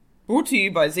Brought to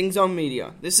you by Zingzong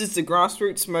Media. This is the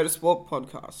Grassroots Motorsport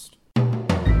Podcast.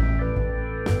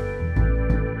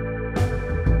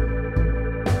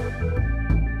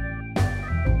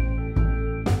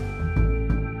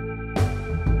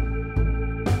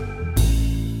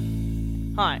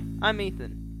 Hi, I'm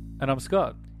Ethan. And I'm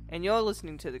Scott. And you're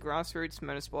listening to the Grassroots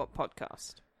Motorsport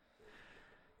Podcast.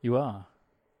 You are.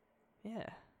 Yeah,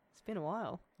 it's been a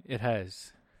while. It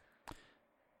has.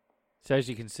 So as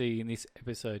you can see in this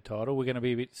episode title, we're going to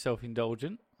be a bit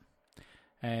self-indulgent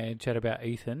and chat about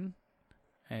Ethan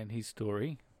and his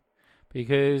story,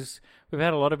 because we've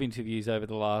had a lot of interviews over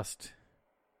the last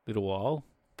little while,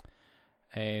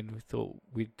 and we thought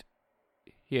we'd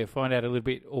find out a little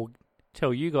bit, or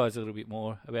tell you guys a little bit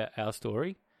more about our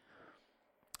story.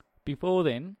 Before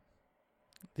then,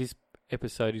 this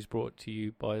episode is brought to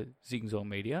you by Zingzong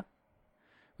Media,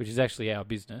 which is actually our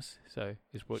business, so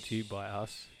it's brought to you by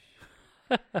us.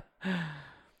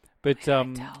 But tell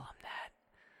them that.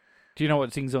 Do you know what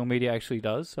Zingzong Media actually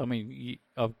does? I mean,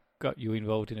 I've got you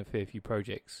involved in a fair few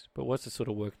projects, but what's the sort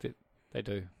of work that they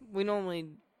do? We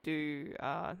normally do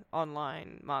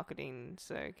online marketing,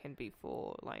 so it can be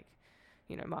for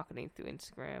marketing through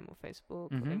Instagram or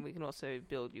Facebook, and we can also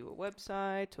build you a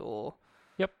website or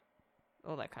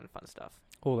all that kind of fun stuff.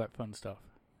 All that fun stuff.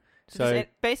 So it's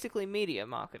basically media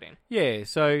marketing. Yeah,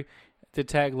 so the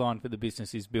tagline for the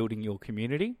business is building your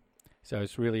community. So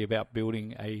it's really about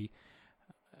building a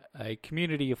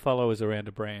community of followers around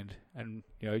a brand, and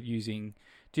using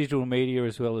digital media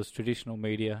as well as traditional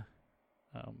media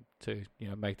to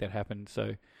make that happen.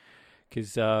 So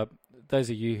because those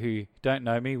of you who don't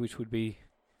know me, which would be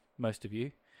most of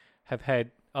you, I've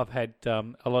had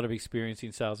a lot of experience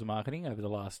in sales and marketing over the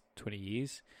last 20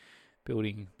 years,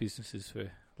 building businesses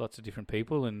for lots of different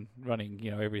people and running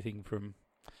everything from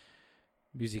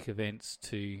music events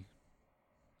to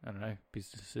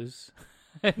businesses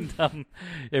and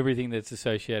everything that's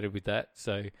associated with that.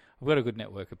 So I've got a good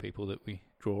network of people that we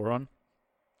draw on,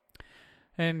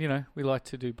 and we like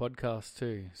to do podcasts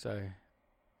too. So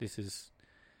this is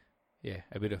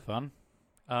a bit of fun.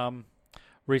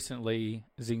 Recently,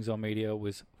 Zingzong Media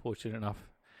was fortunate enough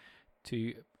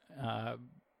to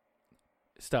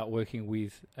start working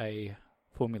with a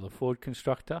Formula Ford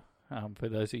constructor. For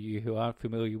those of you who aren't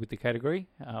familiar with the category,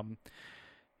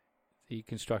 the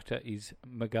constructor is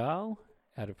Magal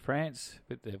out of France,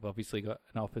 but they've obviously got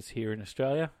an office here in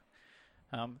Australia.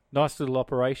 Nice little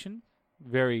operation,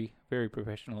 very, very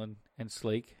professional and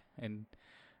sleek, and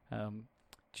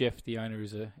Jeff, the owner,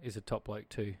 is a top bloke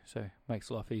too, so makes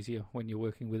life easier when you're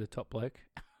working with a top bloke.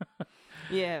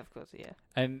 Yeah, of course, yeah.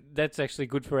 And that's actually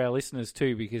good for our listeners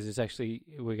too, because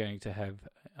we're going to have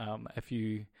a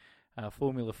few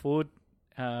Formula Ford,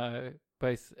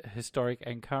 both historic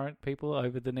and current people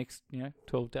over the next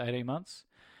 12 to 18 months,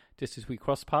 just as we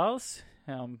cross paths,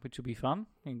 which will be fun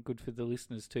and good for the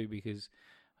listeners too, because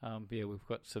we've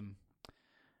got some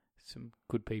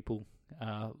good people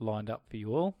lined up for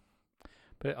you all.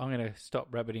 But I'm going to stop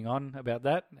rabbiting on about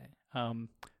that.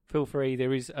 Feel free,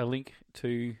 there is a link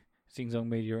to Zingzong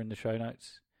Media in the show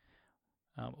notes,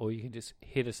 or you can just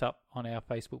hit us up on our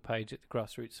Facebook page at the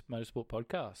Grassroots Motorsport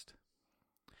Podcast.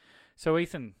 So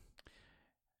Ethan,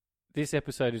 this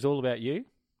episode is all about you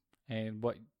and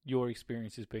what your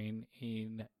experience has been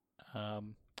in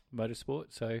motorsport.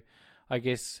 So I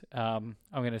guess I'm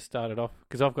going to start it off,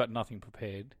 because I've got nothing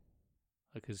prepared,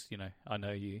 because I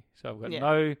know you, so I've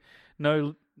got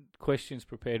no questions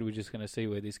prepared. We're just going to see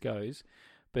where this goes.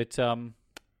 But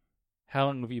how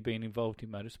long have you been involved in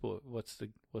motorsport? What's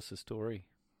the story?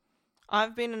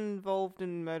 I've been involved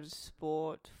in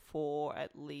motorsport for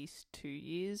at least 2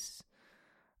 years.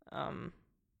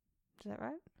 Is that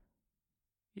right?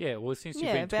 Yeah, well, since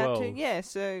you've been 12. About 2. Yeah,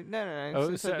 so no. Oh,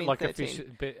 since so I've been like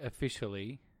 13.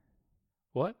 officially,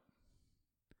 what?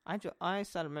 I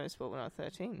started motorsport when I was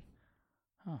 13.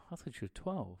 Oh, I thought you were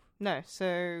 12. No,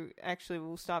 so actually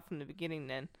we'll start from the beginning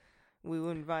then. We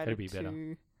were invited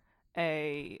to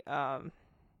a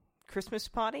Christmas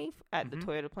party at the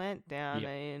Toyota plant down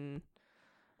in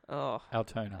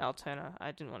Altona.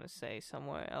 I didn't want to say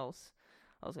somewhere else.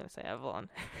 I was going to say Avalon.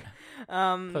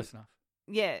 Close enough.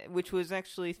 Yeah, which was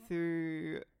actually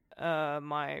through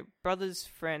my brother's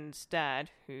friend's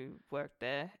dad, who worked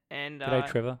there. And G'day,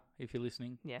 Trevor, if you're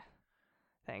listening. Yeah,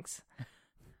 thanks.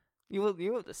 You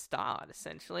were the start,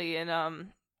 essentially,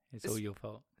 and it's all your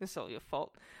fault. It's all your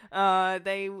fault.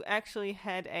 They actually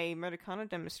had a Motorcana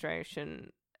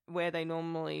demonstration where they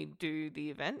normally do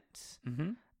the events,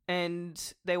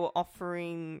 and they were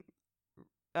offering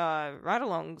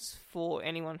ride-alongs for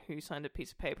anyone who signed a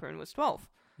piece of paper and was 12.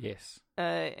 Yes.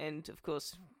 And, of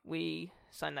course, we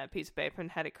signed that piece of paper and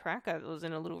had a crack. I was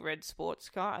in a little red sports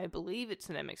car. I believe it's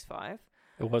an MX-5.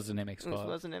 It was an MX-5. It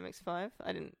was an MX-5.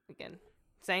 I didn't, again...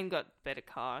 Zane got better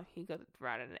car. He got to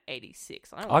ride in an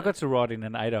 86. I got to ride in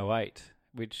an 808,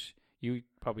 which you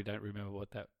probably don't remember what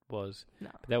that was.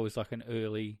 No. But that was like an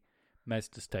early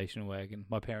Mazda station wagon.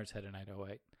 My parents had an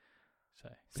 808. So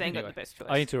Zane got the best choice.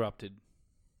 I interrupted.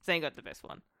 Zane got the best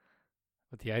one.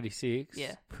 With the 86?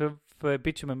 Yeah. For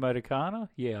Bitumen Motorcana?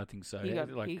 Yeah, I think so. He got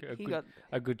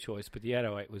a good choice, but the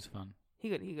 808 was fun. He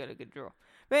got a good draw.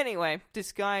 But anyway,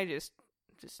 this guy just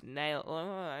nailed.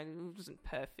 Well, it wasn't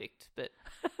perfect, but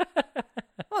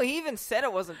well, he even said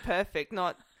it wasn't perfect.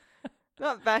 Not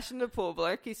bashing the poor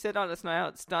bloke. He said, "I just know how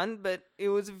it's done," but it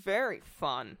was very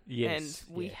fun. Yes,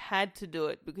 and we had to do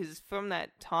it because from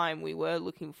that time we were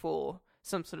looking for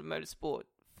some sort of motorsport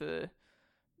for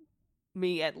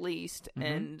me at least,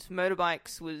 and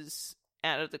motorbikes was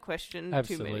out of the question.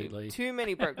 Absolutely, too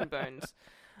many broken bones.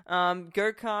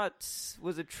 Go-karts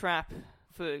was a trap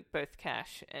for both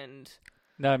cash and.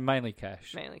 No, mainly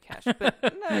cash.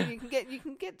 But no, you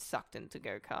can get sucked into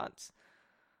go-karts.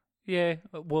 Yeah,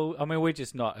 well, I mean, we're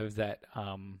just not of that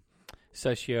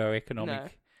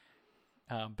socio-economic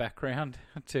background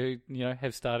to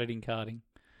have started in karting.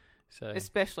 So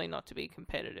especially not to be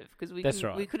competitive because we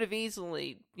could have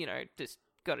easily just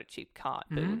got a cheap kart,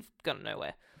 but we've gone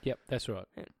nowhere. Yep, that's right.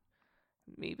 And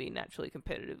me being naturally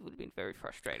competitive would have been very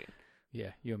frustrating.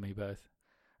 Yeah, you and me both.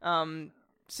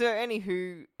 So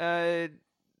anywho,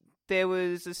 there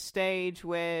was a stage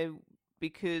where,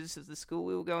 because of the school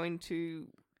we were going to,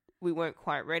 we weren't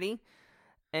quite ready,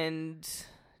 and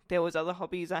there was other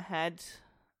hobbies I had,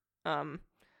 which are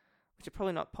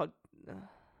probably not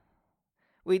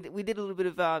we did a little bit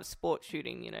of sport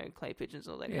shooting, clay pigeons,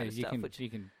 all that kind of stuff. You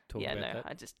can talk about that.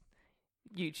 I just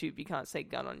YouTube. You can't say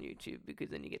gun on YouTube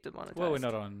because then you get demonetized. Well, we're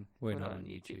not on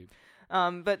YouTube.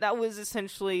 But that was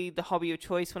essentially the hobby of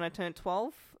choice when I turned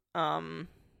 12.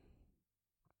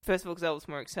 First of all, because that was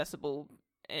more accessible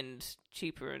and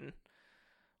cheaper in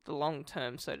the long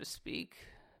term, so to speak.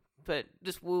 But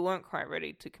just we weren't quite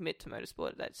ready to commit to motorsport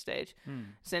at that stage.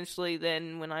 Essentially,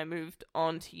 then when I moved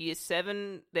on to year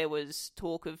 7, there was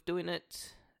talk of doing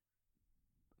it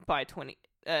by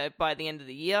the end of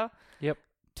the year. Yep.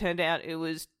 Turned out it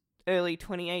was early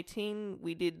 2018.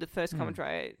 We did the first common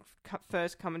try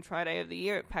day of the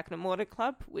year at Pakenham Motor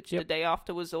Club, which the day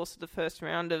after was also the first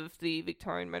round of the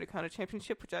Victorian Motorcar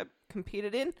Championship, which I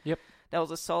competed in. Yep. That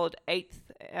was a solid 8th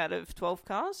out of 12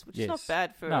 cars, which is not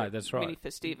bad for that's right. Mini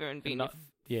Festiva and being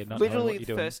literally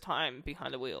the first time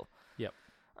behind the wheel. Yep.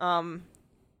 And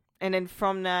then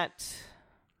from that,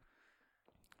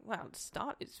 wow, the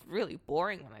start is really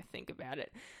boring when I think about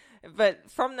it. But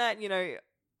from that,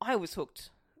 I was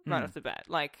hooked right off the bat.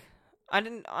 Like,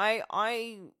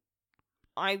 I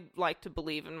like to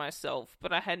believe in myself,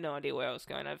 but I had no idea where I was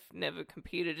going. I've never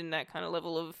competed in that kind of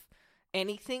level of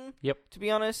anything, to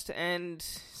be honest. And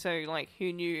so, like,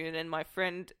 who knew? And then my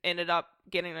friend ended up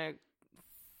getting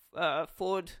a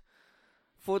Ford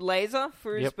Laser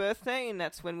for his birthday, and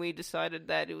that's when we decided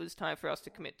that it was time for us to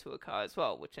commit to a car as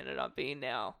well, which ended up being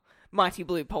our Mighty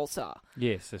Blue Pulsar.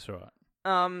 Yes, that's right.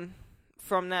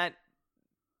 From that,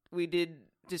 we did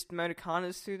just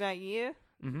Motorcanas through that year,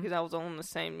 because I was all in the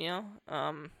same year.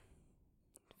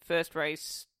 First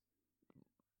race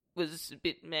was a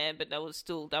bit meh, but that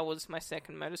was my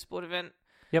second motorsport event.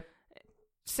 Yep.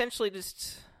 Essentially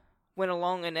just went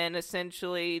along, and then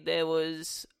essentially there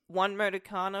was one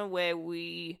Motorcana where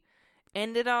we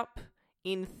ended up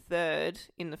in 3rd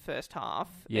in the first half,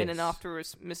 and then after a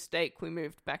mistake we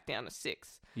moved back down to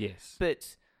 6th. Yes.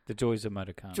 But the joys of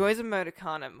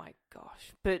Motorcana. My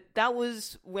gosh. But that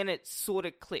was when it sort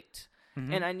of clicked.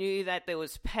 And I knew that there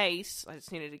was pace. I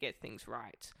just needed to get things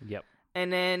right. Yep.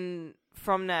 And then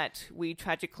from that, we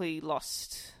tragically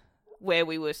lost where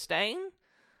we were staying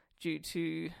due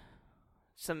to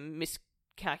some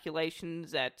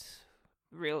miscalculations at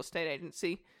real estate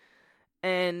agency.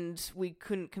 And we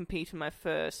couldn't compete in my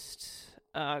first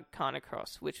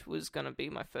Carnicross, which was going to be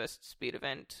my first speed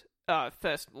event.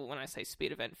 When I say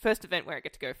speed event, first event where I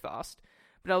get to go fast.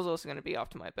 But that was also going to be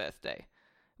after my birthday.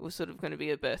 It was sort of going to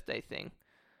be a birthday thing.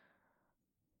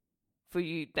 For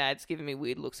you dads giving me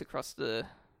weird looks across the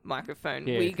microphone.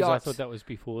 Yeah, because I thought that was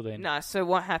before then. Nah, so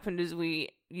what happened is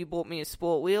you bought me a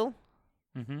sport wheel.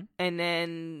 And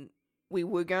then we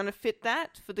were going to fit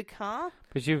that for the car.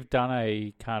 Because you've done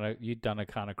a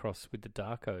Carnicross with the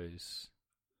Darkos.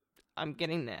 I'm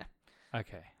getting there.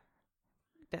 Okay.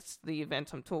 That's the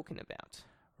event I'm talking about.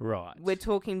 Right. We're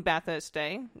talking Bathurst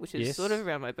Day, which is sort of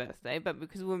around my birthday, but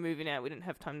because we were moving out, we didn't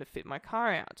have time to fit my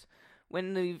car out.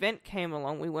 when the event came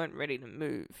along, we weren't ready to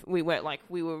move. We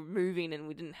were moving and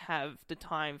we didn't have the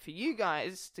time for you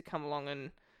guys to come along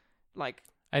and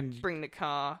bring the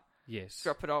car, yes,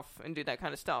 drop it off and do that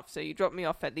kind of stuff. So you dropped me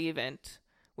off at the event,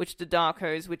 which the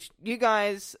Darkos, which you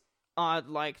guys are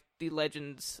like the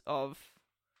legends of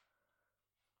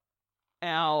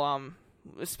our,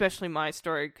 especially my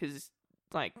story, because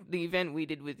like the event we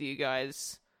did with you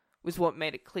guys was what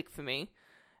made it click for me.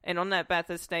 And on that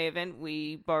Bathurst Day event,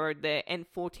 we borrowed their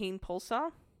N14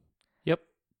 Pulsar. Yep.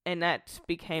 And that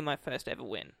became my first ever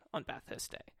win on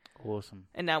Bathurst Day. Awesome.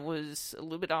 And that was a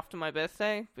little bit after my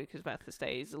birthday, because Bathurst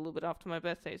Day is a little bit after my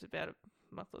birthday. It's about a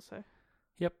month or so.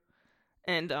 Yep.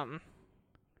 And,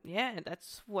 yeah,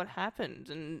 that's what happened.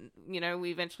 And, we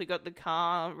eventually got the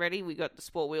car ready. We got the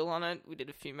sport wheel on it. We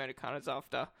did a few motorcards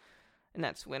after. And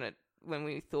that's when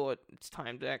we thought it's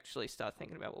time to actually start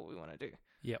thinking about what we want to do.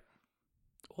 Yep.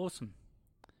 Awesome.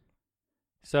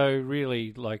 So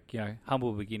really,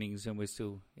 humble beginnings, and we're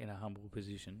still in a humble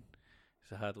position.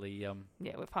 So hardly... yeah,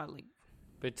 we've hardly...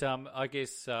 But I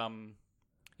guess, from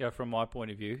my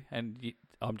point of view, and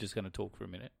I'm just going to talk for a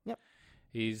minute, Yep.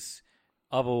 is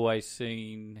I've always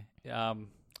seen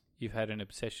you've had an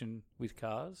obsession with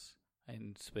cars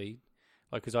and speed.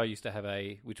 Because I used to have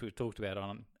which we've talked about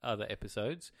on other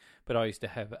episodes, but I used to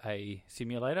have a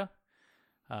simulator,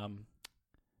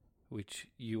 which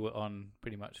you were on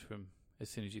pretty much from as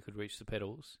soon as you could reach the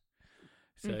pedals.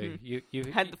 So you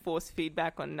had the force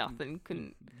feedback on nothing.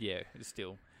 Couldn't. Yeah,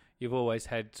 still, you've always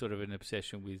had sort of an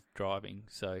obsession with driving.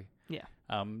 So yeah,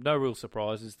 no real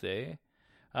surprises there.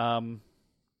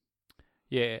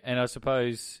 Yeah, and I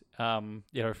suppose from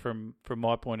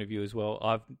my point of view as well,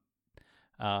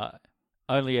 I've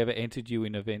only ever entered you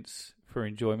in events for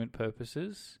enjoyment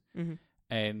purposes,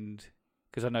 and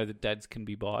because I know that dads can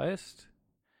be biased,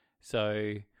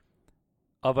 so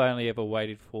I've only ever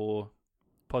waited for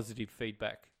positive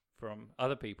feedback from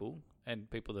other people and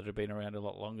people that have been around a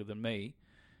lot longer than me,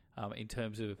 in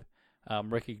terms of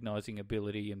recognising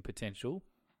ability and potential.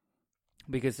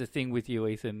 Because the thing with you,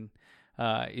 Ethan,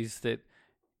 is that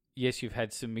yes, you've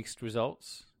had some mixed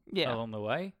results along the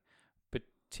way, but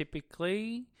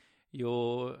typically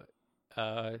you're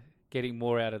getting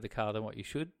more out of the car than what you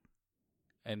should,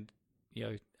 and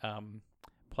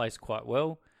plays quite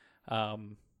well.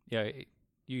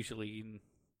 Usually in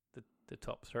the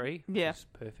top three, which is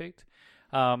perfect.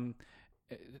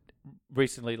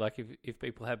 Recently, if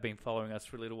people have been following us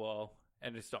for a little while,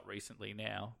 and it's not recently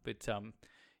now, but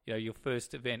your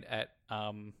first event at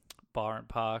Byron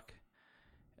Park,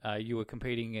 you were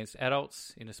competing against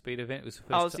adults in a speed event. It was the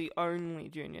first I was the only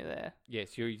junior there.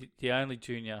 Yes, you're the only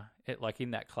junior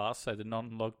in that class, so the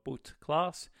non-logbook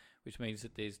class, which means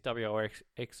that there's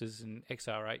WRXs and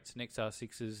XR8s and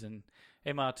XR6s and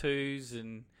MR2s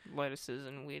and Lotuses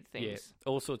and weird things. Yeah,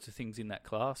 all sorts of things in that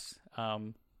class.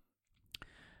 And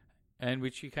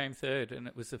which you came third, and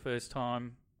it was the first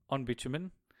time on bitumen,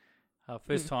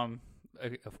 first time,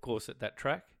 of course, at that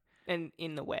track, and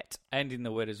in the wet,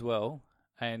 as well.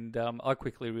 And I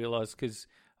quickly realised, because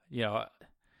I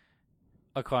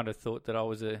kind of thought that I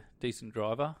was a decent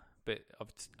driver, but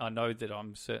I know that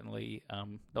I'm certainly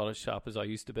not as sharp as I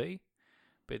used to be.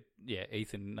 But yeah,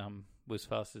 Ethan was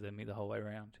faster than me the whole way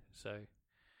around. So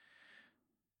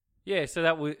yeah, so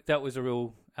that was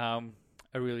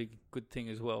a really good thing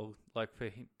as well. Like for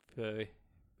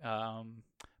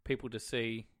people to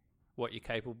see what you're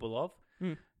capable of,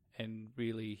 and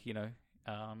really,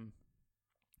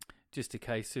 just a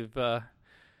case of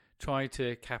trying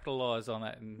to capitalise on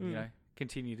that and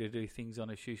continue to do things on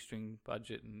a shoestring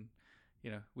budget and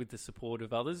with the support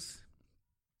of others.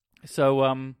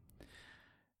 So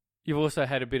you've also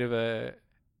had a bit of an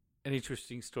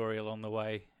interesting story along the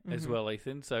way as well,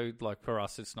 Ethan. So for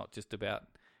us, it's not just about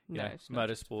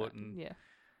motorsport and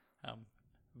a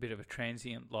bit of a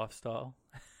transient lifestyle.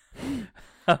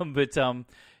 But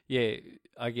yeah,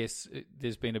 I guess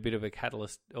there's been a bit of a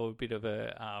catalyst or a bit of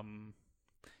a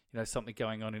something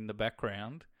going on in the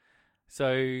background.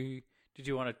 So did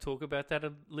you want to talk about that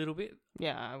a little bit?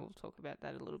 Yeah, I will talk about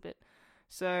that a little bit.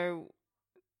 So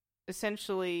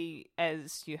essentially,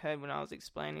 as you heard when I was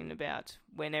explaining about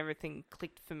when everything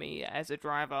clicked for me as a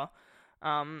driver,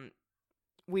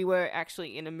 we were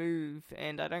actually in a move,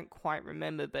 and I don't quite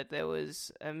remember, but there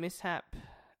was a mishap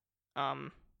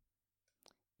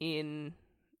in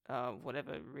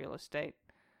whatever real estate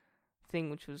thing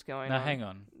which was going on. No, hang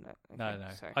on. No.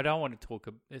 Sorry. I don't want to talk.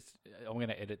 I'm going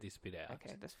to edit this bit out.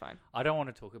 Okay, that's fine. I don't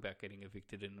want to talk about getting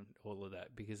evicted and all of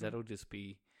that, because that'll just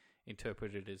be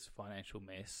interpreted as financial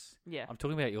mess. Yeah. I'm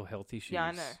talking about your health issues.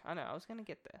 Yeah, I know. I was going to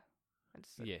get there.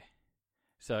 Yeah.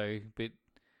 So, but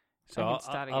So I can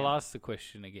start again. I'll ask the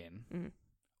question again. Mm.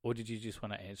 Or did you just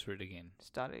want to answer it again?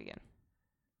 Start it again.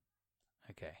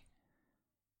 Okay.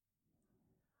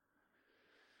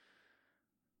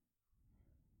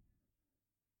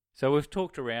 So we've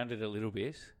talked around it a little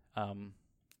bit.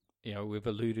 We've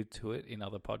alluded to it in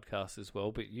other podcasts as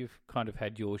well, but you've kind of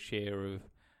had your share of,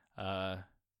 a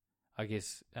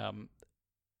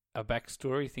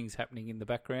backstory, things happening in the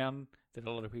background that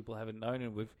a lot of people haven't known,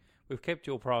 and we've kept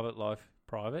your private life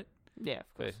private. Yeah,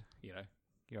 of course. But,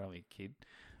 you're only a kid.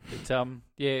 But,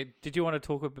 did you want to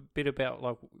talk a bit about,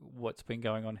 like, what's been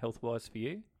going on health-wise for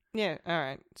you? Yeah, all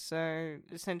right. So,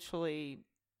 essentially,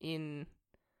 in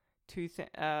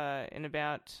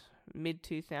about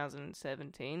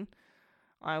mid-2017,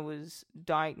 I was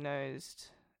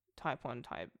diagnosed type 1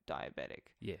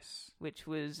 diabetic. Yes. Which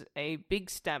was a big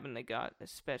stab in the gut,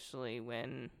 especially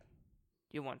when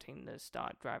you're wanting to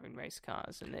start driving race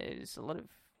cars, and there's a lot of,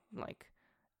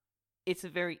 it's a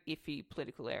very iffy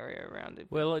political area around it.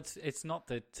 Well, it's not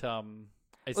that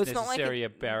it's necessarily a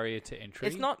barrier to entry.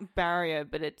 It's not barrier,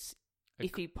 but it's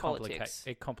iffy politics.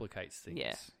 It complicates things.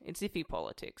 Yeah, it's iffy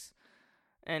politics,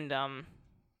 and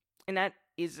that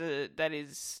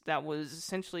was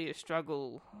essentially a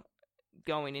struggle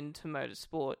going into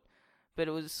motorsport, but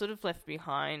it was sort of left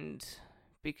behind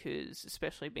because,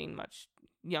 especially being much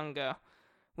younger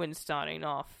when starting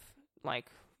off,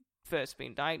 first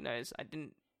being diagnosed, I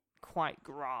didn't quite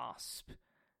grasp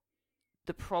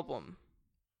the problem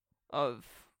of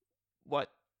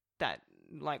what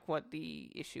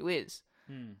the issue is.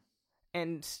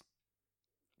 And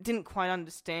didn't quite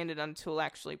understand it until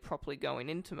actually properly going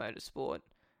into motorsport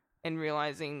and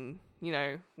realizing,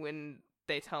 when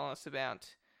they tell us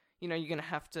about, you're going to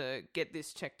have to get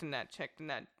this checked and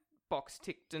that box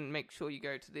ticked and make sure you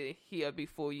go to the here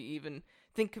before you even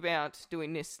think about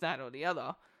doing this, that, or the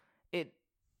other.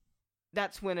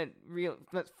 That's when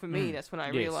that's when I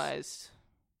realized,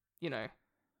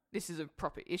 this is a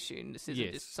proper issue and this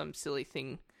isn't just some silly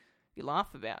thing you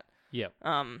laugh about. Yep.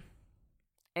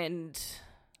 And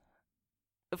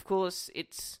of course,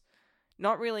 it's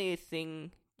not really a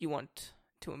thing you want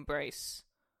to embrace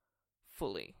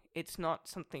fully. It's not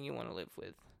something you want to live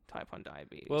with, type 1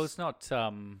 diabetes. Well, it's not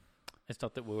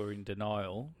that we were in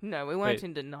denial. No, we weren't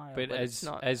in denial. But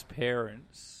as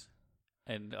parents,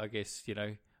 and I guess,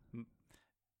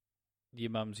 your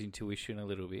mum's intuition a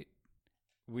little bit,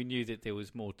 we knew that there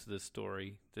was more to the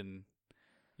story than,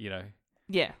 Yeah.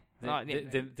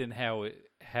 than how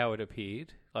it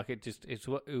appeared.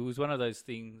 It was one of those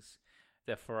things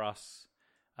that for us,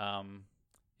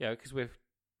 because we've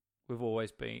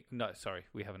always been,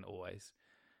 we haven't always,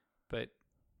 but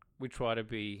we try to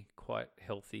be quite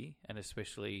healthy, and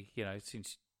especially,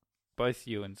 since both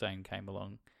you and Zane came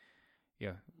along,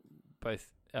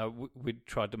 we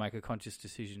tried to make a conscious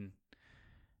decision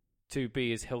to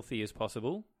be as healthy as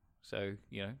possible. So,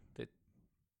 that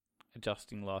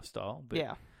adjusting lifestyle. But,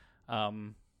 yeah.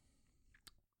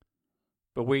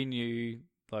 But we knew,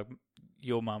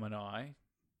 your mum and I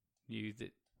knew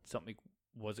that something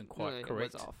wasn't quite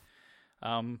correct. It was off.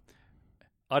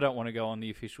 I don't want to go on the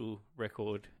official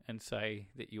record and say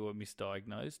that you were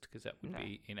misdiagnosed, because that would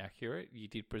be inaccurate. You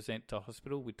did present to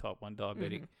hospital with type 1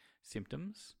 diabetic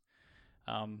symptoms.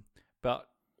 But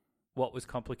what was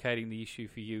complicating the issue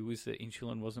for you was that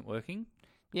insulin wasn't working.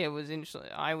 Yeah, it was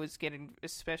insulin. I was getting,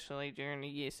 especially during the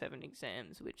Year 7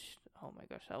 exams, which, oh my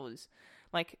gosh, I was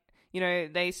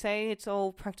they say it's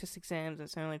all practice exams and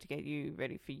it's only to get you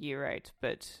ready for Year 8,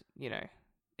 but,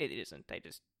 it isn't. They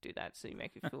just do that so you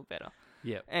make you feel better.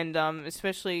 Yeah. And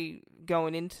especially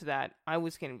going into that, I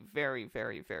was getting very,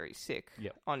 very, very sick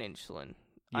on insulin.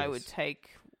 Yes. I would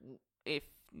take, if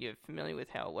you're familiar with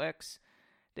how it works,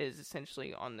 there's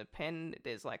essentially on the pen,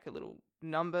 there's a little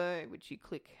number which you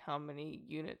click how many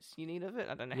units you need of it.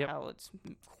 I don't know how it's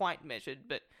quite measured,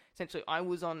 but essentially I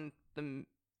was on the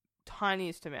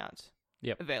tiniest amount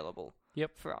available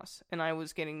for us. And I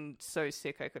was getting so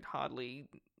sick I could hardly,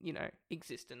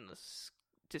 exist in the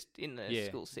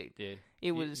school seat. Yeah.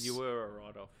 It was. You were a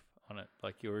write-off on it.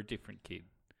 You were a different kid.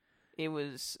 It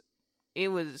was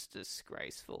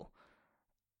disgraceful.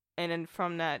 And then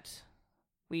from that,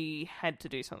 we had to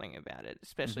do something about it,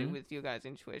 especially with your guys'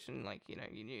 intuition.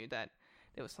 You knew that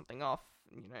there was something off,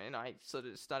 and I sort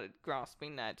of started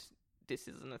grasping that this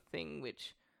isn't a thing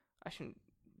which I shouldn't,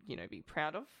 be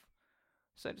proud of,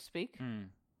 so to speak.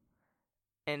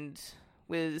 And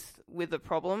with a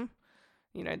problem,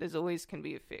 there's always can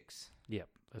be a fix. Yep,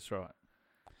 that's right.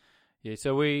 Yeah,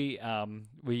 so we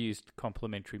used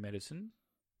complementary medicine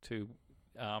to,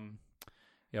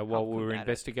 while we were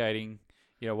investigating,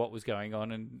 what was going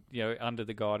on, and under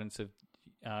the guidance of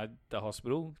the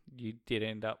hospital, you did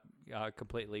end up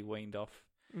completely weaned off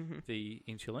the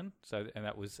insulin. And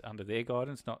that was under their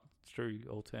guidance, not through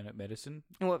alternate medicine.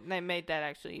 Well, they made that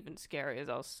actually even scarier, as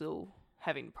I was still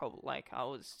having I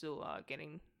was still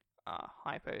getting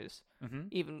hypos,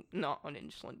 even not on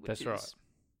insulin, which That's is right.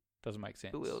 Doesn't make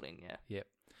sense. bewildering, yeah. Yep.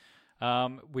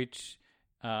 Which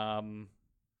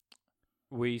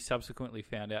we subsequently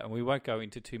found out, and we won't go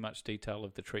into too much detail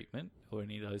of the treatment or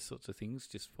any of those sorts of things,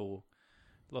 just for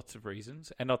lots of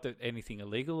reasons, and not that anything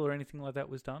illegal or anything like that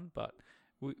was done, but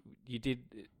you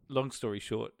did. Long story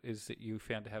short, is that you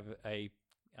found to have a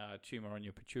tumor on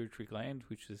your pituitary gland,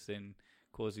 which is then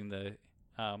causing the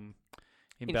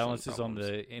imbalances on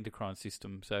the endocrine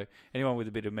system. So anyone with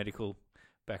a bit of medical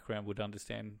background would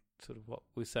understand sort of what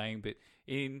we're saying, but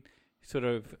in sort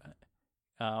of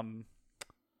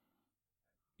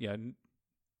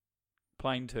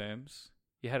plain terms,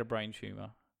 you had a brain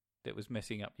tumor that was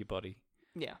messing up your body.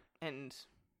 Yeah, and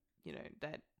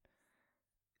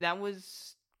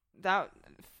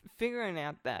figuring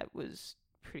out that was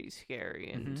pretty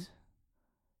scary, and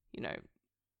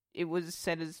it was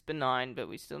said as benign, but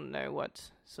we still know what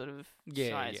sort of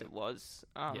size it was.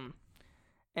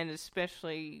 And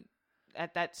especially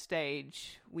at that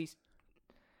stage, we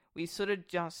sort of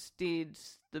just did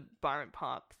the Byron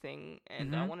Park thing,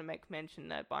 and I want to make mention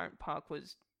that Byron Park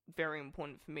was very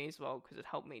important for me as well, because it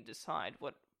helped me decide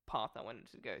what path I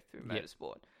wanted to go through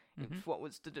motorsport, what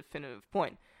was the definitive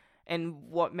point. And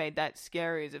what made that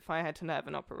scary is if I had to have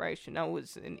an operation, that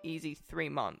was an easy 3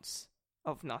 months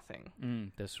of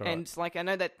nothing. That's right. And I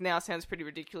know that now sounds pretty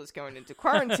ridiculous going into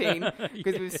quarantine,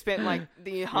 because we've spent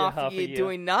the half a year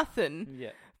doing nothing.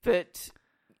 Yeah. But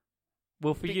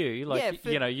well, for you,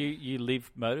 you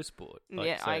live motorsport.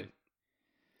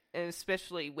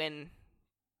 Especially when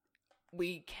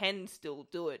we can still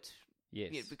do it.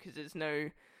 Yes. Yeah, because there's no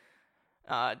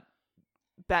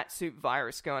batsuit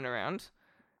virus going around.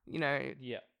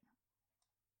 Yeah.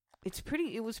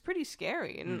 It was pretty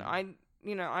scary, and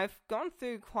I've gone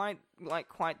through quite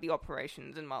the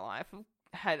operations in my life.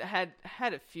 I've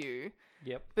had a few.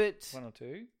 Yep. But 1 or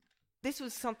 2. This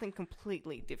was something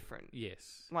completely different.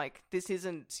 Yes. This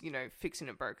isn't, fixing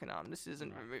a broken arm. This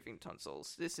isn't removing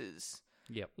tonsils. This is,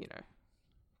 Yep.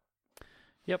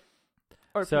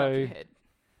 Open up your head.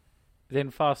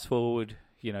 Then fast forward,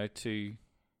 to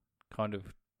kind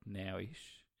of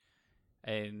now-ish,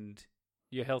 and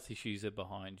your health issues are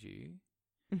behind you.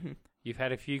 Mm-hmm. You've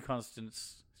had a few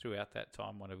constants throughout that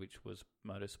time, one of which was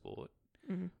motorsport.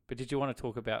 Mm-hmm. But did you want to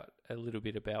talk about a little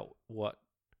bit about what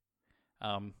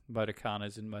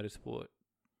motorcarnas and motorsport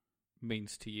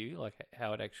means to you,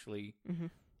 how it actually... Mm-hmm.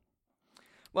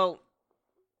 Well,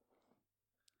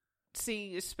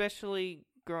 see, especially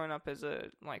growing up as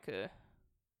a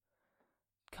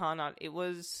car nut, it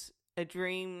was a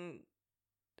dream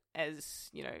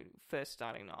as, first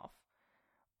starting off.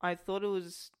 I thought it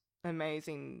was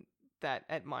amazing that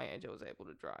at my age I was able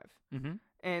to drive. Mm-hmm.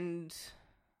 And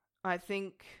I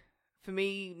think for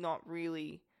me, not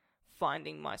really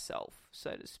finding myself,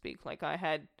 so to speak. I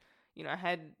had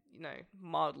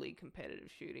mildly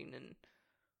competitive shooting, and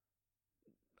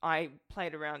I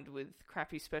played around with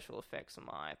crappy special effects on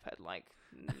my iPad.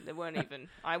 They weren't even,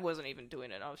 I wasn't even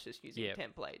doing it. I was just using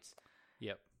templates.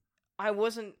 Yep. I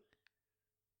wasn't,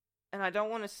 and I don't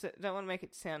want to make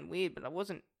it sound weird, but I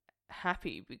wasn't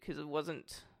happy because it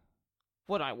wasn't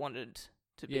what I wanted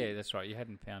to be. Yeah, that's right. You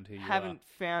hadn't found who you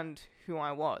found who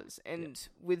I was. And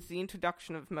with the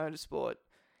introduction of motorsport,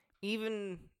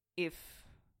 even if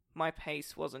my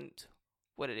pace wasn't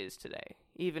what it is today,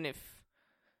 even if,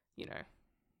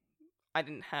 I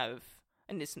didn't have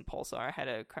a Nissan Pulsar, I had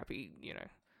a crappy,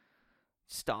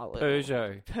 Starlet.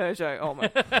 Peugeot. Oh my.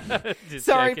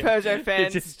 Sorry, joking. Peugeot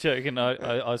fans. Just joking.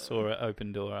 I saw an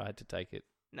open door. I had to take it.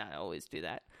 No, I always do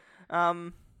that.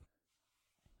 I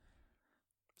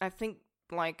think,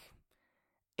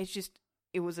 it's just,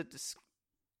 it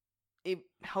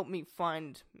helped me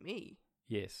find me.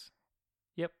 Yes.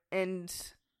 Yep. And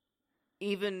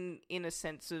even in a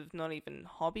sense of not even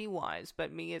hobby-wise,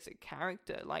 but me as a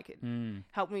character, it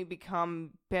helped me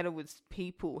become better with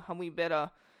people, helped me better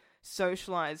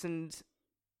socialize, and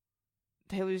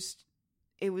it was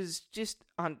just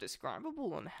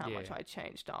undescribable on how much I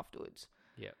changed afterwards.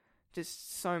 Yeah.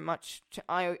 Just so much.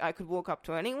 I could walk up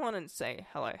to anyone and say,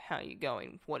 hello, how are you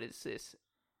going? What is this?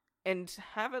 And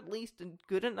have at least a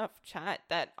good enough chat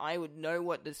that I would know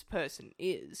what this person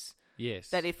is. Yes.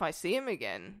 That if I see him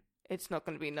again, it's not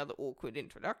going to be another awkward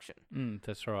introduction.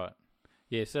 That's right.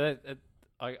 Yeah, so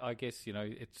I guess,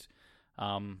 it's...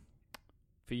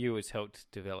 for you, it's helped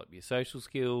develop your social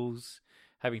skills,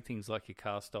 having things like your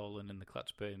car stolen and the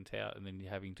clutch burnt out, and then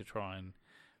you're having to try and,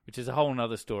 which is a whole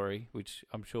other story, which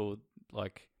I'm sure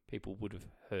like people would have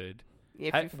heard.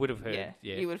 Yeah, Would have heard.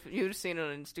 Yeah. You would have seen it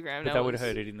on Instagram. But they would have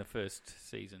heard it in the first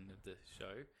season of the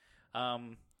show.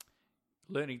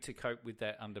 Learning to cope with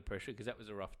that under pressure, because that was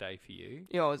a rough day for you.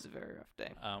 Yeah, it was a very rough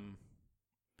day.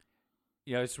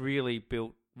 It's really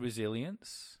built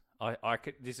resilience. I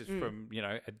could, this is from,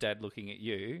 a dad looking at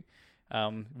you,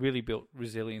 really built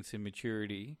resilience and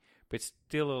maturity, but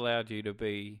still allowed you to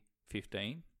be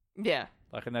 15. Yeah.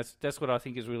 And that's what I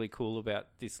think is really cool about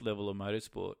this level of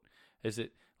motorsport, is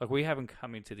that, we haven't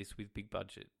come into this with big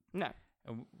budget. No.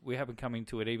 And we haven't come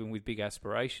into it even with big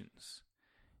aspirations.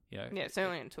 Yeah, it's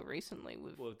only until recently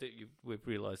we've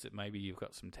realised that maybe you've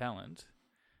got some talent,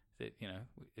 that,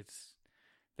 it's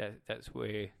that's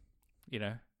where,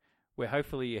 where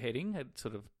hopefully you're heading. It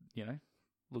sort of,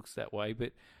 looks that way,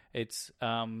 but it's,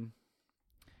 from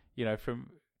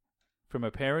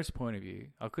a parent's point of view,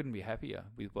 I couldn't be happier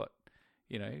with what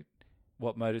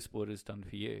motorsport has done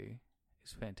for you.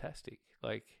 Is fantastic.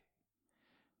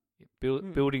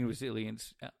 Building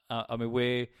resilience.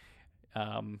 We're,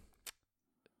 how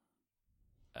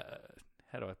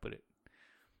do I put it?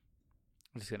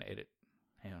 I'm just going to edit.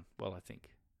 Hang on, while I think.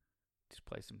 Just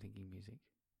play some thinking music.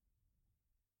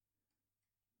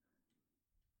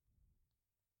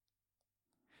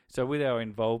 So with our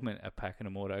involvement at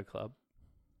Pakenham Auto Club,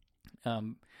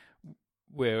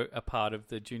 we're a part of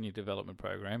the junior development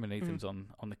program, and Ethan's on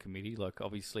the committee.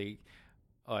 Obviously,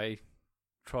 I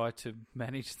try to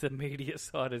manage the media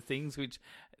side of things, which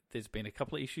there's been a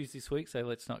couple of issues this week, so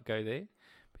let's not go there.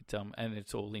 But and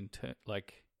it's all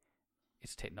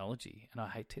it's technology, and I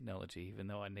hate technology, even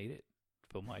though I need it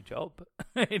for my job.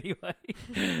 Anyway,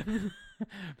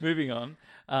 moving on.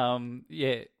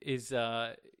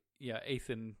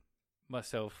 Ethan,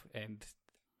 myself, and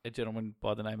a gentleman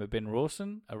by the name of Ben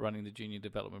Rawson are running the junior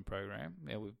development program.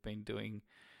 Now, we've been doing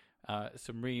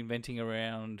some reinventing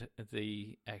around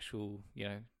the actual,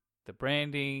 the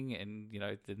branding and,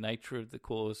 the nature of the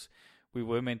course. We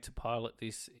were meant to pilot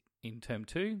this in term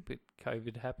 2, but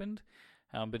COVID happened.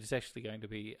 But it's actually going to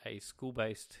be a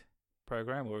school-based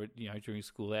program, or, during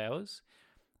school hours,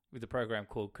 with a program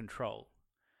called Control,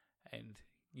 and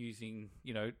using,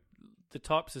 the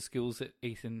types of skills that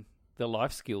the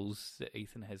life skills that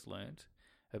Ethan has learnt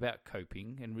about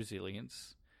coping and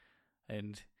resilience,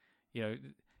 and,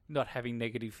 not having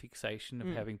negative fixation, of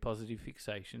having positive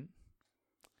fixation.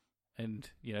 And,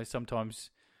 sometimes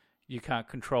you can't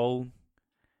control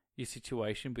your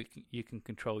situation, but you can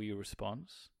control your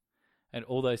response. And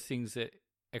all those things that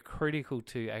are critical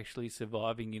to actually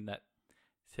surviving in that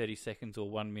 30 seconds or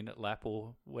 1 minute lap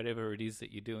or whatever it is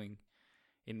that you're doing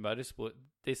in motorsport,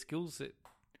 they're skills that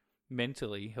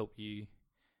mentally help you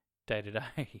day to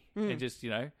day. And just,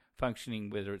 functioning,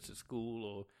 whether it's at school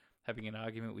or having an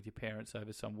argument with your parents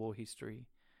over some war history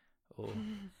or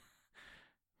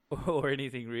or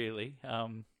anything really.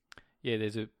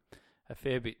 There's a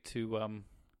fair bit to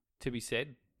be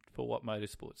said for what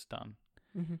motorsport's done,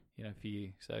 for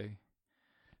you. So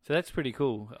that's pretty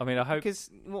cool. I mean, I hope... Because,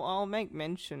 I'll make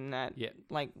mention that,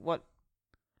 what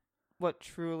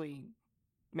truly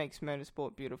makes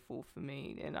motorsport beautiful for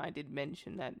me, and I did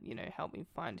mention that, help me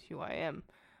find who I am,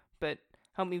 but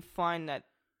help me find that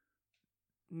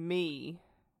me,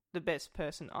 the best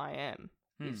person I am,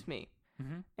 is me.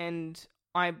 And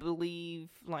I believe,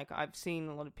 I've seen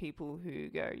a lot of people who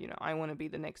go, I want to be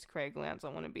the next Craig Lowndes, I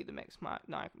want to be the next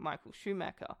Michael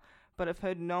Schumacher, but I've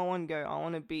heard no one go, I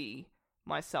want to be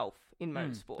myself in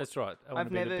motorsport. That's right.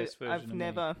 I've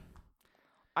never,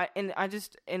 and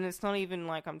it's not even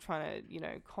like I'm trying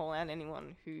to, call out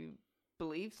anyone who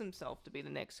believes himself to be the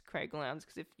next Craig Lowndes,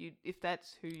 because if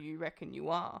that's who you reckon you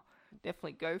are,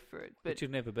 definitely go for it. But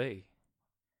you'll never be.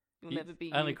 You'll never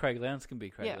be. Only Craig Lowndes can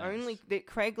be Craig Lowndes. Yeah, only that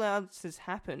Craig Lowndes has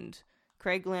happened.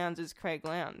 Craig Lowndes is Craig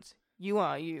Lowndes. You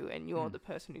are you, and you're the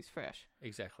person who's fresh.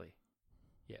 Exactly.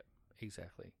 Yep,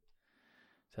 exactly.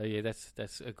 So yeah,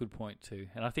 that's a good point too,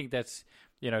 and I think that's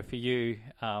for you,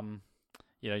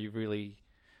 you've really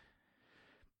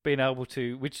been able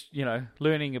to, which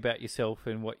learning about yourself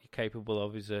and what you're capable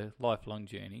of is a lifelong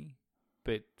journey,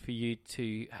 but for you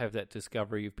to have that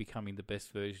discovery of becoming the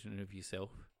best version of yourself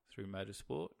through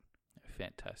motorsport,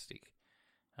 fantastic.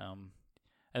 And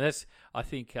that's, I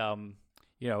think, at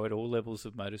all levels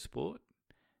of motorsport,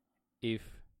 if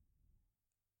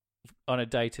on a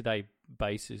day-to-day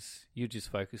basis, you're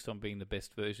just focused on being the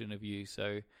best version of you.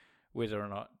 So whether or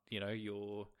not,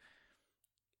 you're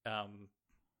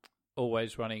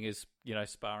always running as,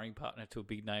 sparring partner to a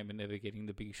big name and never getting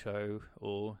the big show,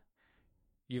 or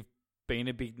you've been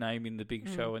a big name in the big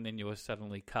show, and then you're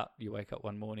suddenly cut. You wake up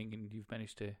one morning and you've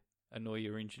managed to annoy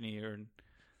your engineer, and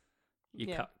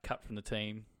you cut from the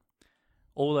team.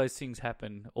 All those things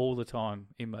happen all the time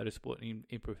in motorsport,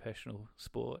 in professional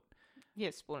sport.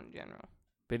 Yeah, sport in general.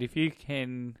 But if you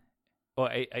can,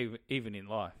 or even in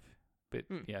life, but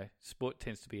sport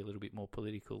tends to be a little bit more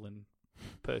political and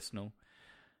personal.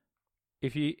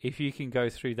 If you can go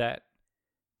through that,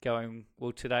 going,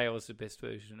 well, today I was the best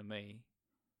version of me,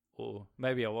 or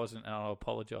maybe I wasn't, and I'll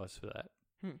apologise for that.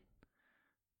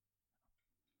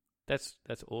 That's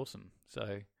awesome.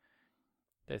 So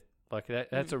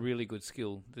that's a really good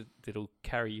skill that'll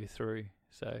carry you through.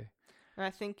 So, and I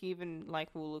think even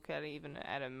we'll look at it even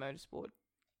at a motorsport,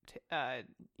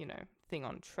 thing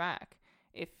on track.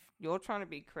 If you're trying to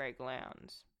beat Craig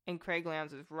Lowndes, and Craig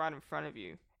Lowndes is right in front of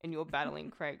you, and you're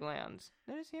battling Craig Lowndes,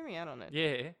 no, just hear me out on it.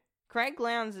 Yeah. Craig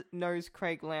Lowndes knows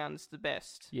Craig Lowndes the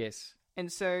best. Yes. And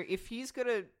so if he's got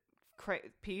a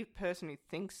person who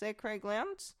thinks they're Craig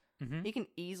Lowndes, he can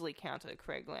easily counter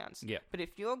Craig Lowndes. Yeah. But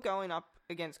if you're going up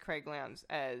against Craig Lowndes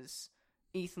as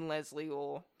Ethan Leslie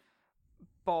or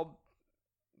Bob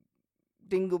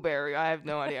Dingleberry, I have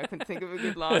no idea. I couldn't think of a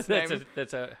good last name.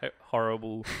 That's a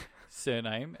horrible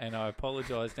surname, and I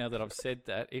apologise now that I've said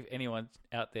that. If anyone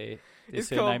out there, their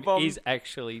surname is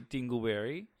actually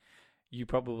Dingleberry, you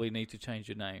probably need to change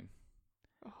your name.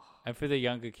 Oh. And for the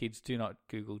younger kids, do not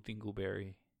Google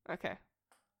Dingleberry. Okay.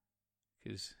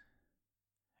 Because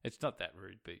it's not that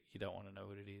rude, but you don't want to know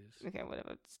what it is. Okay,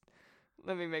 whatever.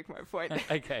 Let me make my point.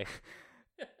 Okay.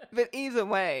 But either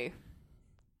way,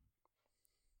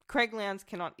 Craig Lowndes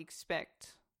cannot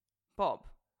expect Bob.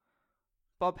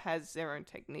 Bob has their own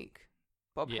technique.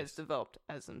 Bob has developed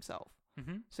as himself.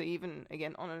 Mm-hmm. So even,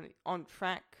 again, on an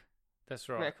on-track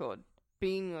record,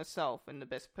 being yourself and the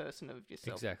best person of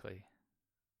yourself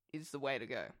is the way to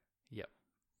go.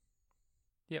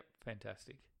 Yep,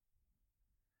 fantastic.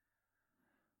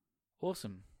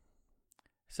 Awesome.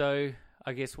 So,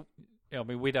 I guess,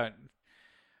 we don't...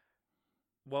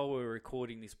 While we're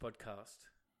recording this podcast,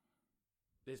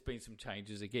 there's been some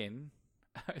changes again,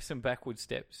 some backward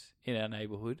steps in our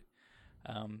neighbourhood,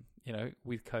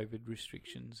 with COVID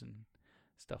restrictions and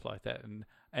stuff like that.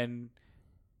 And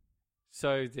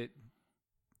so that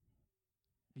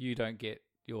you don't get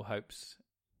your hopes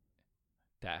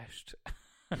dashed,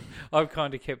 I've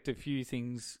kind of kept a few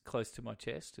things close to my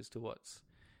chest as to what's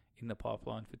in the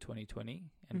pipeline for 2020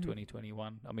 and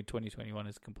 2021. I mean, 2021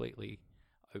 is completely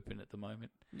open at the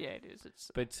moment. Yeah, it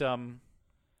is. But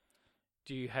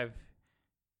do you have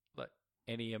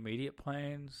any immediate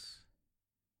plans?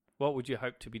 What would you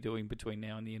hope to be doing between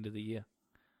now and the end of the year?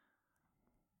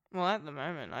 Well, at the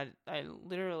moment, I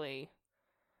literally,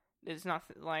 there's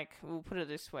nothing, we'll put it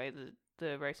this way,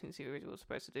 the racing series we were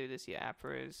supposed to do this year,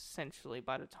 APRA, is essentially,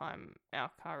 by the time our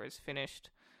car is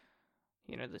finished,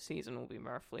 the season will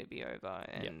roughly be over,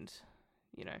 and,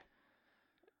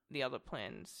 the other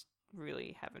plans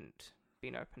really haven't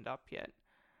been opened up yet.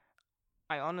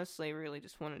 I honestly really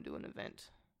just want to do an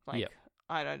event.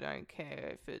 I don't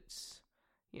care if it's,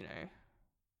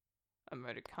 a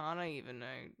Motorcana, even though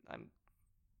I'm,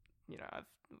 I've,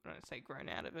 when I say grown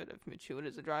out of it, I've matured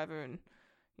as a driver and,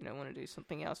 want to do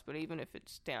something else. But even if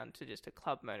it's down to just a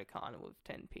club Motorcana with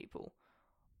 10 people,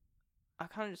 I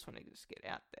kind of just want to just get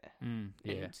out there and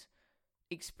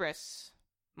express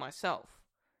myself.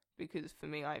 Because for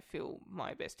me, I feel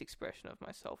my best expression of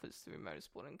myself is through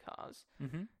motorsport and cars.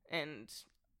 Mm-hmm. And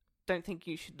don't think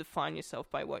you should define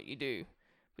yourself by what you do,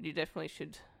 but you definitely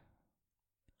should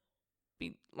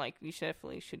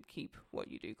should keep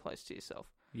what you do close to yourself.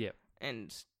 Yeah.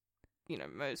 And,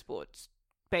 motorsport's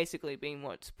basically been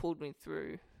what's pulled me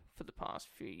through for the past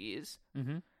few years.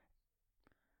 Mm-hmm.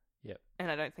 Yep.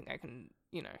 And I don't think I can,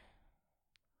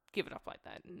 give it up like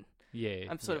that. And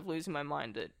I'm sort of losing my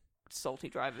mind at salty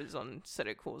drivers on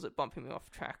Seto calls that bumping me off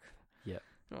track. Yeah.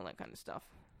 And all that kind of stuff.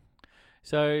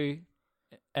 So,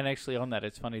 and actually on that,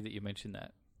 it's funny that you mentioned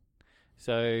that.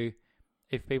 So,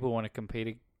 if people want to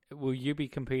compete, will you be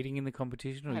competing in the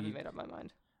competition? Or I haven't made up my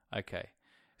mind. Okay.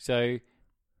 So,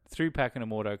 through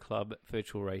Pakenham Auto Club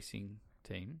virtual racing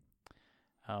team,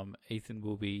 Ethan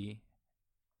will be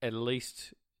at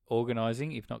least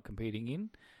organising, if not competing in,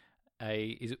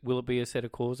 will it be a Seto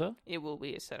Corsa? It will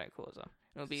be a Seto Corsa.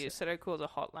 It'll be a Seto Corsa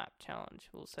Hot Lap Challenge.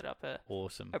 We'll set up a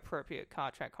appropriate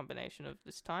car track combination of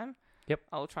this time. Yep.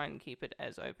 I'll try and keep it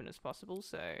as open as possible,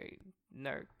 so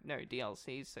no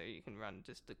DLCs, so you can run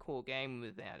just the core game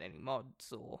without any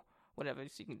mods or whatever,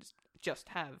 so you can just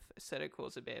have a Seto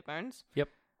Corsa bare bones. Yep.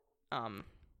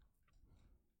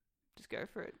 Just go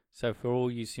for it. So for all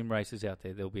you sim racers out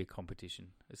there, there'll be a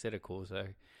competition, a Seto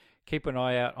Corsa. keep an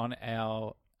eye out on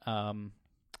our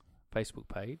Facebook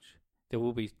page. There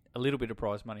will be a little bit of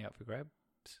prize money up for grabs.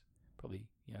 Probably,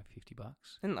 $50.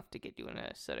 Enough to get you in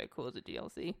a Soto Corsa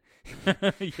DLC.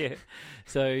 Yeah.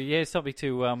 So, yeah, something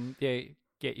to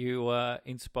get you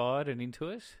inspired and into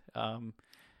it.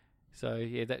 So,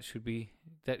 yeah, that should be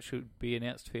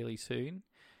announced fairly soon.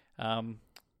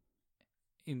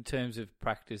 In terms of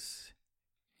practice,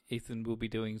 Ethan will be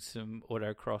doing some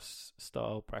autocross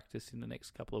style practice in the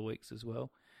next couple of weeks as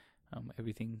well.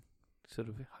 Everything sort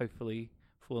of hopefully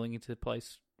falling into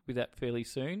place with that fairly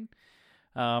soon.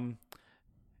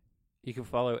 You can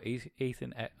follow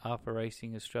Ethan at Alpha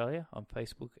Racing Australia on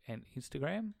Facebook and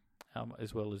Instagram,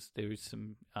 as well as there is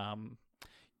some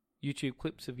YouTube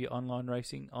clips of your online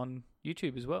racing on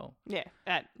YouTube as well. Yeah,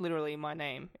 at literally my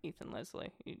name, Ethan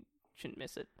Leslie. You shouldn't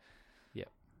miss it. Yeah.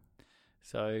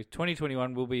 So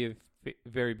 2021 will be a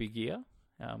very big year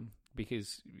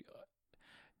because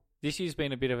this year's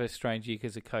been a bit of a strange year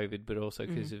because of COVID, but also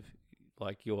because of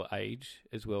your age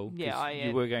as well. Yeah,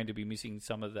 you were going to be missing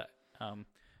some of that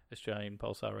Australian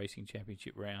Pulsar Racing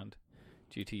Championship round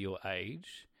due to your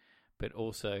age, but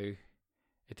also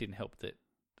it didn't help that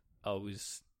I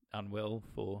was unwell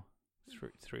for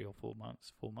 3 or 4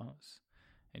 months. 4 months,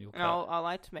 and I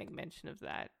like to make mention of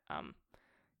that.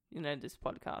 This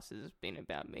podcast has been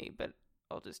about me, but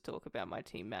I'll just talk about my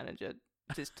team manager.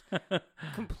 Just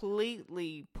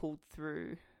completely pulled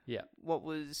through. Yeah, what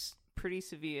was pretty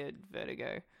severe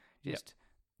vertigo. Just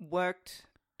worked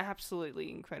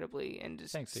absolutely incredibly and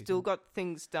just still got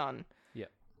things done. Yeah.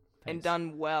 And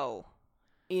done well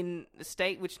in the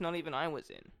state which not even I was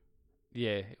in.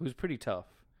 Yeah, it was pretty tough.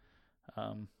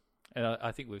 And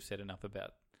I think we've said enough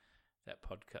about that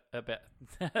podcast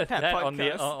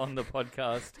on the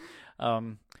podcast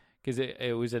because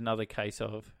it was another case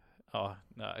of I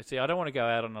don't want to go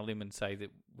out on a limb and say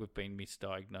that we've been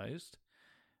misdiagnosed.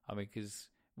 I mean, because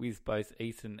with both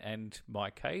Ethan and my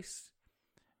case,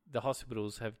 the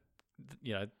hospitals have,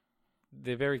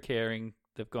 they're very caring.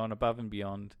 They've gone above and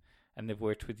beyond, and they've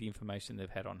worked with the information they've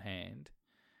had on hand.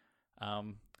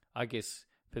 I guess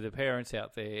for the parents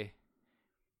out there,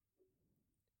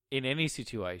 in any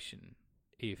situation,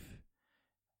 if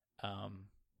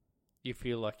you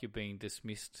feel like you're being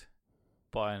dismissed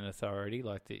by an authority,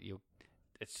 like that,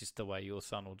 it's just the way your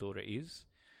son or daughter is,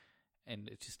 and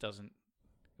it just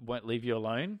won't leave you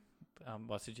alone.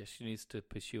 My suggestion is to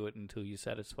pursue it until you're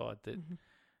satisfied that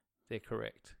they're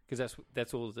correct, because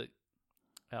that's all that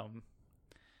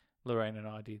Lorraine and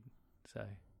I did. So,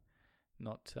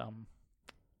 not and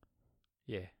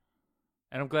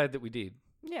I'm glad that we did.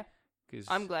 Yeah,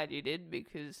 I'm glad you did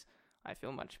because I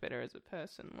feel much better as a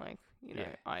person.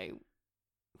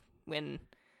 When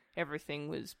everything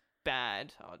was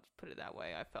bad, I'll just put it that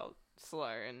way, I felt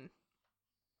slow, and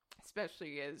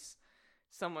especially as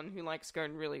someone who likes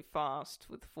going really fast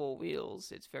with 4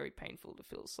 wheels, it's very painful to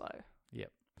feel slow.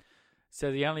 Yep.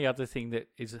 So the only other thing that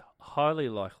is highly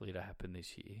likely to happen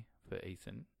this year for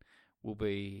Ethan will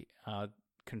be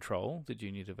Control, the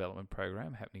junior development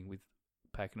program happening with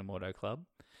Pakenham Auto Club.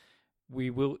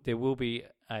 There will be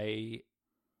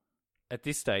at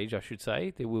this stage, I should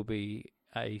say, there will be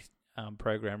a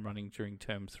program running during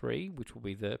term 3, which will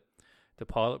be the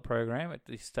pilot program. At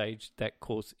this stage, that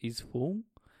course is full.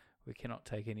 We cannot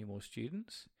take any more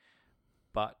students,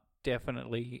 but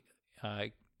definitely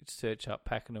search up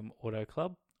Pakenham Auto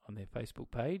Club on their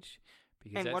Facebook page.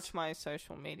 And watch my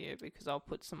social media because I'll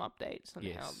put some updates on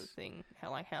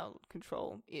how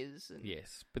Control is. And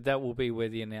yes, but that will be where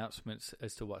the announcements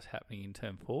as to what's happening in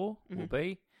term 4 will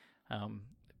be,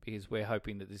 because we're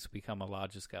hoping that this will become a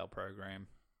larger scale program,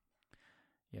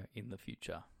 in the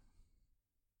future.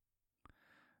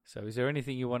 So is there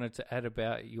anything you wanted to add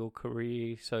about your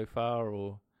career so far,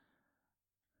 or?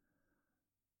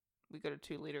 We got a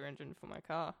 2-litre engine for my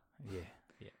car. Yeah.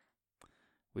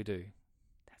 We do.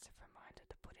 That's a reminder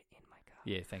to put it in my car.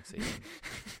 Yeah, thanks,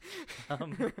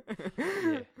 Ethan.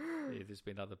 There's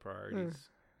been other priorities.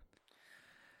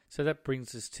 So that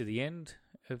brings us to the end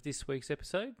of this week's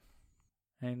episode.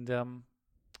 And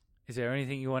is there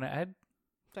anything you want to add?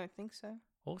 Don't think so.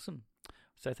 Awesome.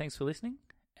 So thanks for listening,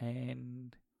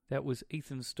 and that was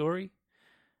Ethan's story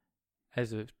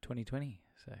as of 2020.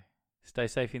 So stay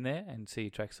safe in there and see you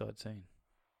trackside soon.